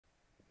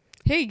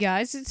Hey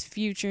guys, it's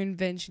Future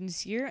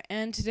Inventions here,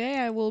 and today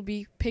I will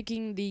be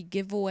picking the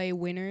giveaway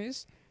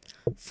winners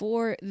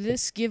for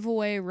this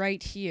giveaway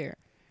right here.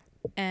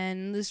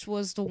 And this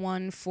was the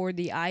one for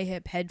the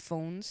iHip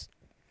headphones.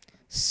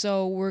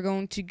 So we're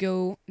going to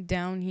go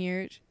down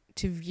here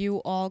to view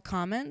all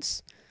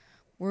comments.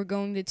 We're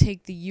going to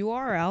take the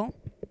URL,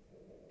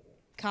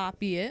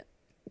 copy it,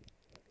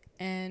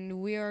 and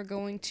we are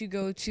going to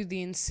go to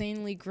the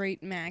Insanely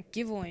Great Mac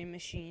giveaway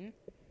machine,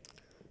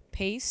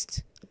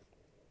 paste,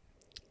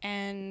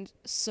 and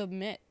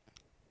submit.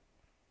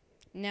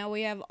 Now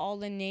we have all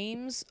the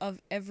names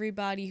of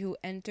everybody who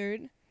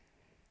entered,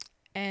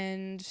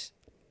 and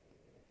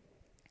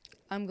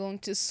I'm going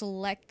to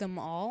select them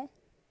all.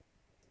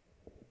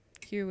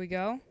 Here we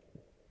go.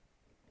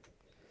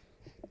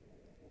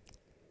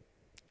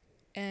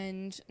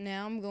 And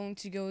now I'm going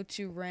to go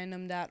to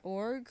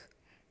random.org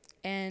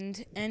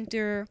and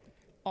enter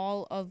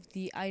all of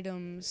the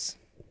items.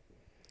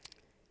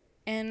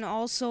 And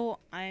also,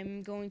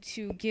 I'm going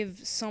to give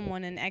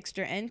someone an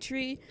extra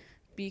entry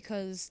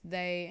because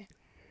they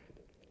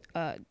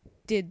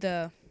did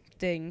the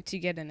thing to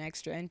get an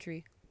extra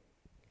entry.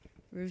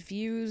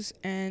 Reviews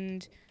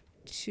and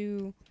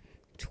tutorials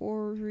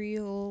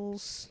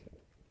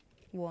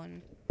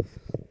 1.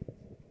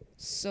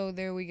 So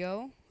there we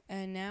go.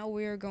 And now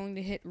we are going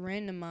to hit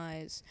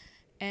randomize.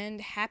 And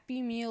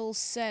Happy Meal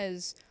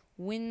says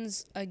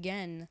wins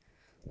again.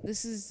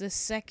 This is the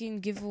second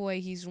giveaway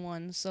he's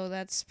won, so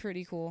that's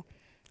pretty cool.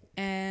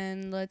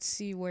 And let's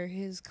see where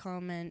his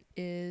comment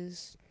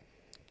is.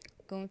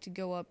 Going to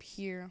go up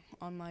here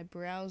on my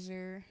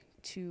browser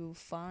to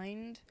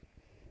find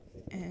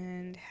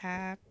and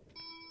happy.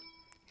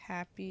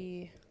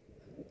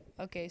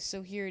 Okay,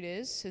 so here it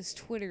is. His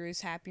Twitter is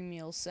Happy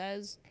Meal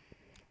Says.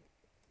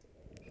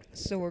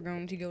 So we're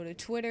going to go to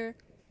Twitter.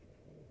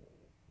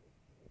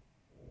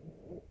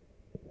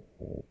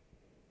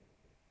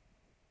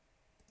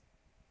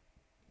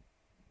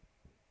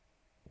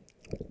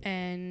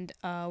 And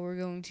we're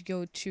going to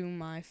go to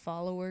my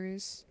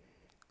followers.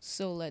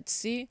 So let's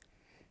see.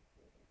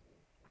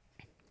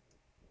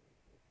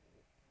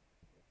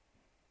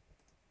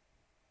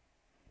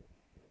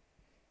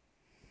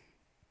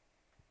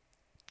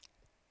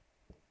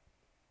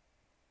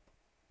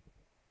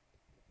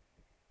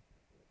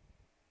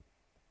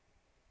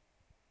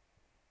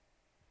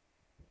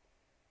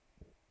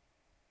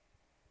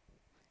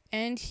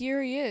 And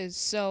here he is.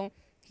 So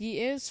he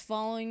is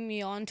following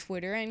me on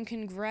Twitter, and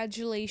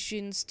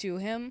congratulations to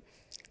him.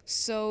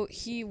 So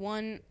he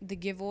won the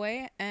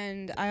giveaway,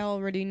 and I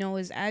already know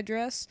his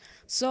address,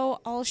 so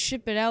I'll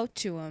ship it out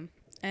to him.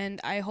 And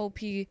I hope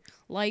he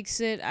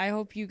likes it. I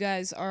hope you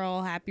guys are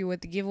all happy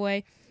with the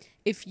giveaway.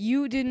 If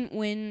you didn't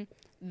win,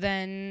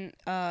 then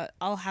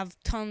I'll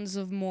have tons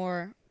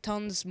more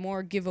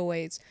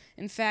giveaways.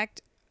 In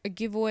fact, a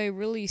giveaway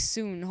really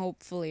soon,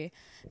 hopefully.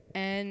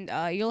 And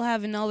you'll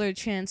have another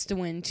chance to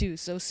win too.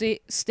 So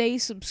stay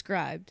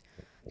subscribed.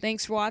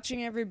 Thanks for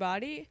watching,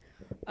 everybody.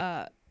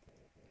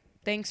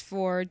 Thanks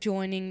for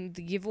joining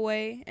the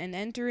giveaway and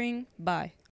entering. Bye.